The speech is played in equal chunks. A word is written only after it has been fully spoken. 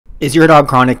Is your dog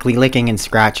chronically licking and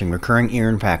scratching, recurring ear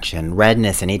infection,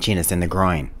 redness and itchiness in the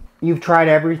groin? You've tried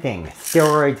everything.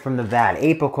 Steroids from the vet,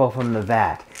 Apoquel from the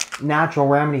vet, natural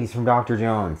remedies from Dr.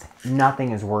 Jones.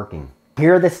 Nothing is working.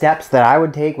 Here are the steps that I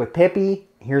would take with Pippi.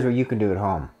 Here's what you can do at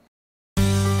home.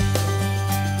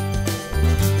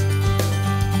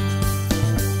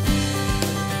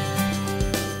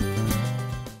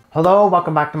 Hello,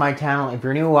 welcome back to my channel. If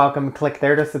you're new, welcome. Click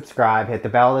there to subscribe. Hit the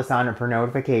bell to sign up for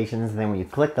notifications. And then when you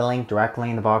click the link directly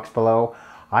in the box below,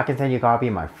 I can send you a copy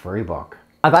of my free book.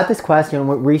 I got this question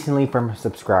recently from a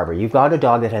subscriber. You've got a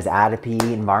dog that has atopy,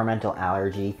 environmental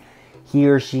allergy. He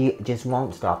or she just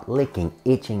won't stop licking,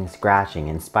 itching, scratching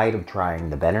in spite of trying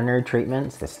the veterinary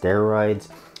treatments, the steroids,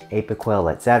 Apoquel,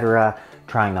 etc.,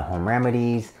 trying the home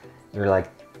remedies. You're like,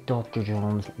 Dr.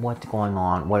 Jones, what's going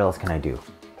on? What else can I do?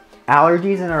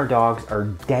 Allergies in our dogs are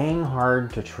dang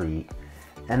hard to treat,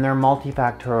 and they're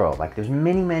multifactorial. Like, there's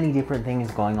many different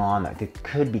things going on that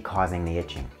could be causing the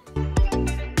itching.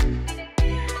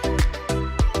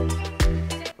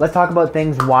 Let's talk about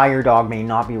things why your dog may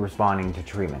not be responding to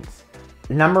treatments.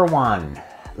 Number one,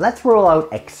 let's rule out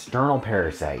external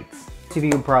parasites. Most of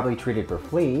you have probably treated for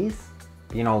fleas.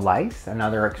 You know, lice,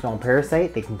 another external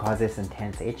parasite, they can cause this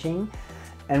intense itching.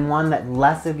 And one that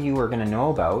less of you are going to know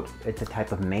about, it's a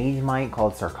type of mange mite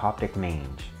called Sarcoptic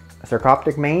Mange. A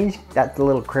Sarcoptic Mange, that's the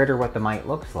little critter what the mite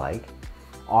looks like.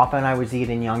 Often I would see it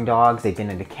in young dogs. They've been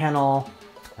in a kennel,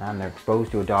 and they're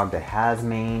exposed to a dog that has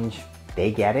mange.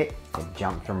 They get it. They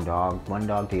jump from one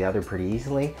dog to the other pretty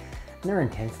easily. And they're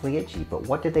intensely itchy. But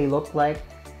what do they look like?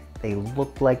 They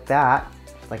look like that,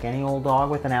 just like any old dog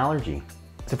with an allergy.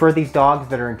 So for these dogs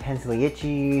that are intensely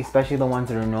itchy, especially the ones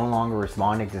that are no longer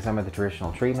responding to some of the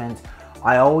traditional treatments,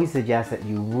 I always suggest that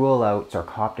you rule out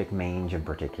Sarcoptic Mange in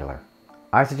particular.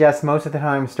 I suggest most of the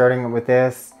time starting with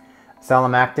this,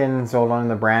 selamectin, sold under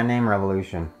the brand name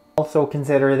Revolution. Also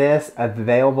consider this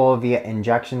available via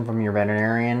injection from your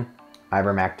veterinarian,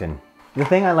 ivermectin. The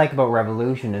thing I like about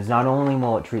Revolution is not only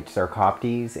will it treat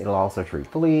Sarcoptes, it'll also treat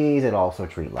fleas, it'll also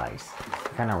treat lice.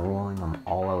 Kind of ruling them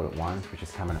all out at once, which is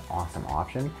kind of an awesome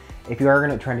option. If you are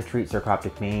going to try to treat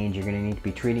Sarcoptic Mange, you're going to need to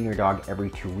be treating your dog every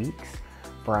 2 weeks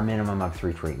for a minimum of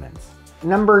 3 treatments.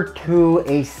 Number 2,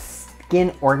 a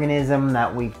skin organism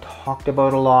that we've talked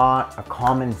about a lot, a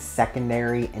common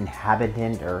secondary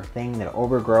inhabitant or thing that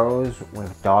overgrows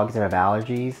with dogs that have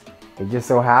allergies. It just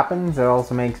so happens it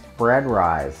also makes bread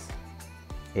rise.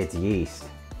 It's yeast.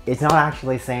 It's not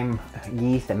actually the same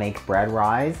yeast that makes bread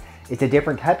rise. It's a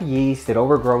different type of yeast that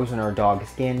overgrows in our dog's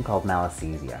skin called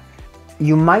malassezia.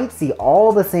 You might see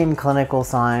all the same clinical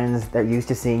signs that you're used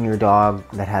to seeing your dog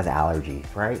that has allergies,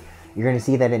 right? You're going to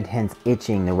see that intense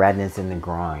itching, the redness in the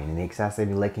groin, and the excessive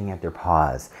licking at their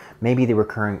paws. Maybe the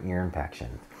recurring ear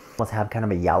infections. Let's have kind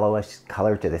of a yellowish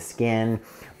color to the skin,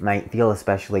 might feel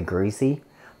especially greasy,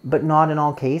 but not in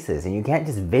all cases. And you can't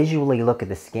just visually look at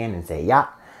the skin and say, yeah,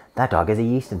 that dog has a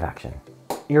yeast infection.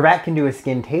 Your vet can do a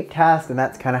skin tape test, and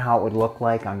that's kind of how it would look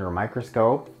like under a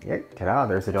microscope. Yeah, ta-da,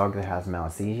 there's a dog that has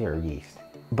malassezia or yeast.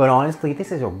 But honestly,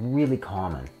 this is a really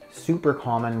common, super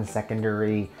common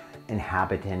secondary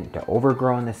inhabitant to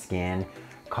overgrow in the skin,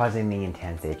 causing the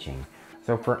intense itching.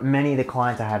 So for many of the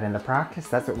clients I had in the practice,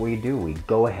 that's what we do. We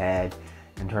go ahead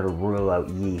and try to rule out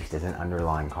yeast as an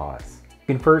underlying cause.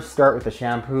 You can first start with the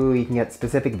shampoo. You can get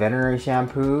specific veterinary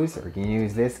shampoos, or you can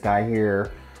use this guy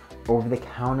here,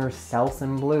 over-the-counter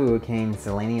Selsun Blue contains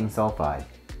selenium sulfide.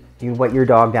 You wet your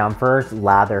dog down first,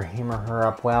 lather him or her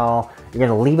up well. You're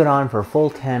gonna leave it on for a full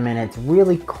 10 minutes,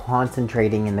 really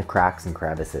concentrating in the cracks and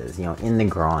crevices, you know, in the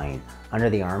groin, under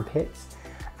the armpits.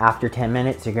 After 10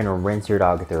 minutes, you're gonna rinse your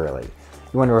dog thoroughly.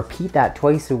 You wanna repeat that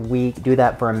twice a week, do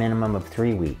that for a minimum of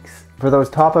 3 weeks. For those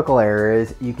topical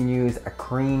areas, you can use a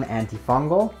cream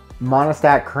antifungal,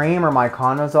 monostat cream or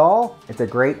miconazole. It's a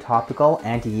great topical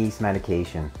anti-yeast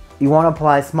medication. You want to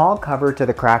apply small cover to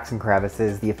the cracks and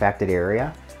crevices, the affected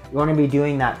area. You want to be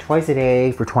doing that twice a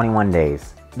day for 21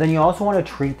 days. Then you also want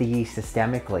to treat the yeast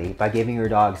systemically by giving your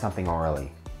dog something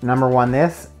orally. Number 1,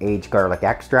 this, aged garlic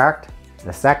extract.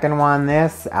 The second one,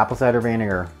 this, apple cider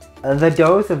vinegar. The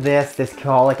dose of this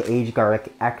colic aged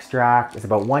garlic extract is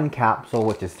about 1 capsule,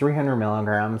 which is 300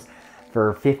 milligrams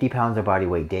for 50 pounds of body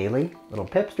weight daily. Little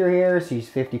Pipster here, she's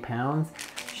 50 pounds.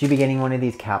 She'd be getting one of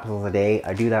these capsules a day.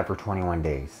 I do that for 21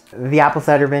 days. The apple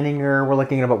cider vinegar, we're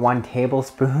looking at about 1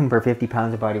 tablespoon per 50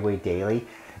 pounds of body weight daily.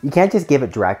 You can't just give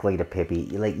it directly to Pippi.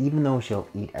 Like, even though she'll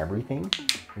eat everything,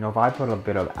 you know, if I put a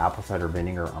bit of apple cider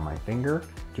vinegar on my finger, do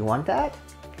you want that?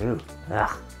 Ooh,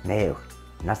 ugh, no,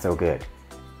 not so good.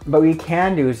 But what you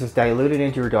can do is just dilute it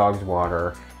into your dog's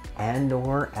water And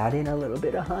or add in a little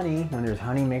bit of honey. When there's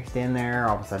honey mixed in there,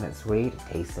 all of a sudden it's sweet, it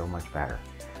tastes so much better.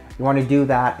 You want to do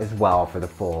that as well for the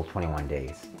full 21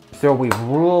 days. So we've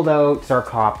ruled out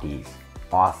Sarcoptes,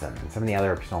 awesome, and some of the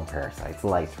other external parasites,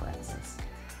 lice for instance.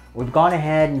 We've gone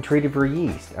ahead and treated for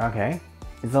yeast, okay.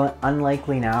 It's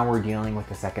unlikely now we're dealing with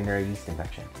a secondary yeast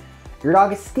infection. Your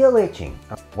dog is still itching.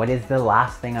 What is the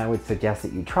last thing I would suggest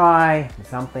that you try?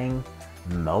 Something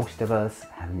most of us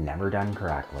have never done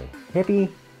correctly.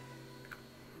 Hippie,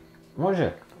 what is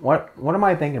it? What am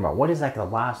I thinking about? What is like the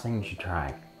last thing you should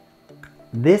try?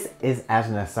 This is, as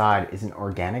an aside, is an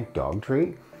organic dog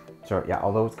treat. So yeah,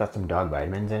 although it's got some dog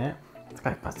vitamins in it, it's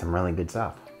got some really good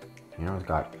stuff. You know, it's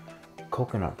got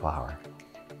coconut flour,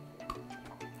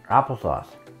 applesauce.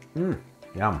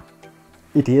 Yum.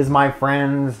 It is, my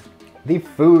friends, the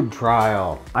food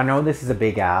trial. I know this is a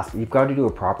big ask. You've got to do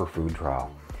a proper food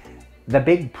trial. The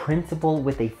big principle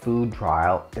with a food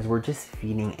trial is we're just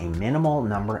feeding a minimal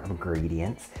number of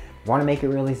ingredients. Want to make it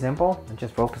really simple and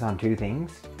just focus on two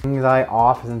things. Things I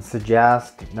often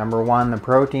suggest. Number one, the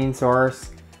protein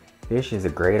source. Fish is a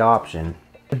great option.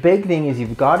 The big thing is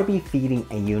you've got to be feeding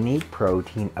a unique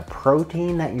protein, a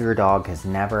protein that your dog has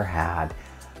never had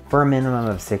for a minimum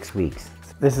of 6 weeks.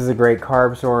 This is a great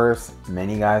carb source.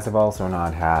 Many guys have also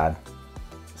not had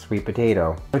sweet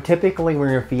potato. So typically when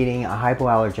you're feeding a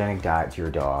hypoallergenic diet to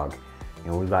your dog,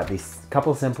 you know, we've got these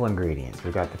couple simple ingredients.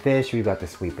 We've got the fish, we've got the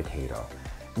sweet potato.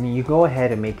 I mean, you go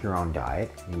ahead and make your own diet,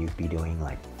 and you'd be doing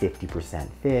like 50%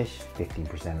 fish,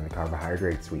 15% of the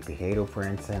carbohydrate, sweet potato for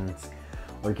instance,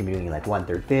 or you can be doing like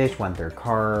 1/3 fish, 1/3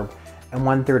 carb, and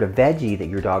 1/3 of veggie that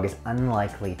your dog is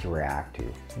unlikely to react to.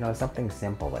 You know, something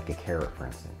simple like a carrot for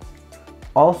instance.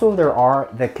 Also, there are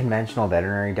the conventional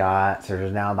veterinary diets, so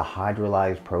there's now the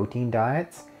hydrolyzed protein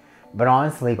diets. But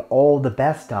honestly, all the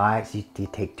best diets, you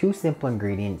take two simple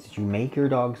ingredients, you make your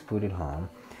dog's food at home.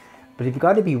 But you've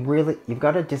got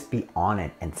to just be on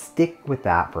it and stick with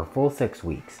that for a full 6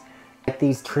 weeks. Like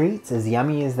these treats, as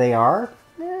yummy as they are,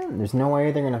 there's no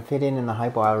way they're going to fit in the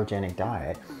hypoallergenic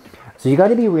diet. So you got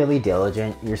to be really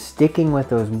diligent. You're sticking with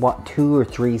those 2 or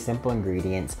 3 simple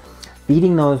ingredients,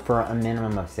 feeding those for a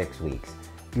minimum of 6 weeks.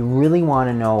 You really want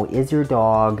to know, is your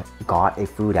dog got a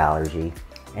food allergy?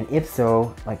 And if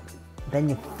so, then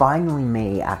you finally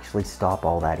may actually stop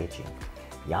all that itching.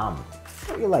 Yum.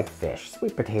 You like fish,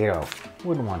 sweet potato,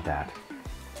 wouldn't want that.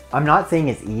 I'm not saying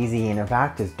it's easy, and in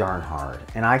fact it's darn hard.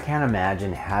 And I can't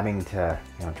imagine having to,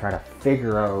 try to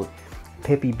figure out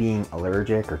Pippi being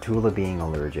allergic or Tula being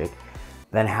allergic,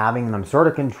 then having them sort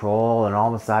of control and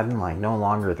all of a sudden no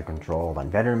longer the control on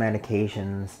veterinary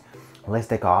medications,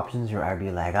 holistic options, or I'd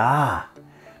be like,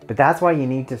 But that's why you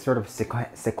need to sort of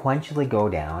sequentially go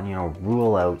down,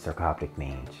 rule out Sarcoptic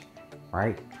Mange,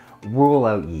 right? Rule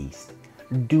out yeast.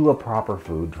 Do a proper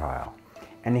food trial.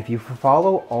 And if you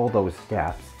follow all those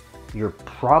steps, you're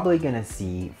probably going to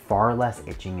see far less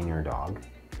itching in your dog.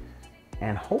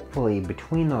 And hopefully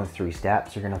between those 3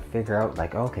 steps, you're going to figure out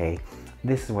okay,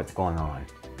 this is what's going on.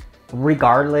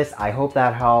 Regardless, I hope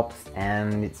that helps,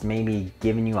 and it's maybe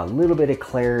giving you a little bit of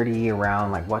clarity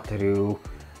around what to do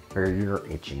for your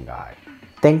itching guy.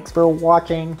 Thanks for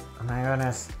watching. Oh my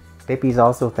goodness. Pippi's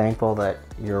also thankful that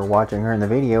you're watching her in the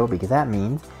video, because that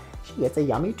means she gets a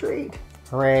yummy treat.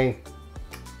 Hooray.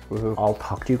 Woohoo. I'll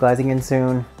talk to you guys again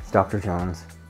soon. It's Dr. Jones.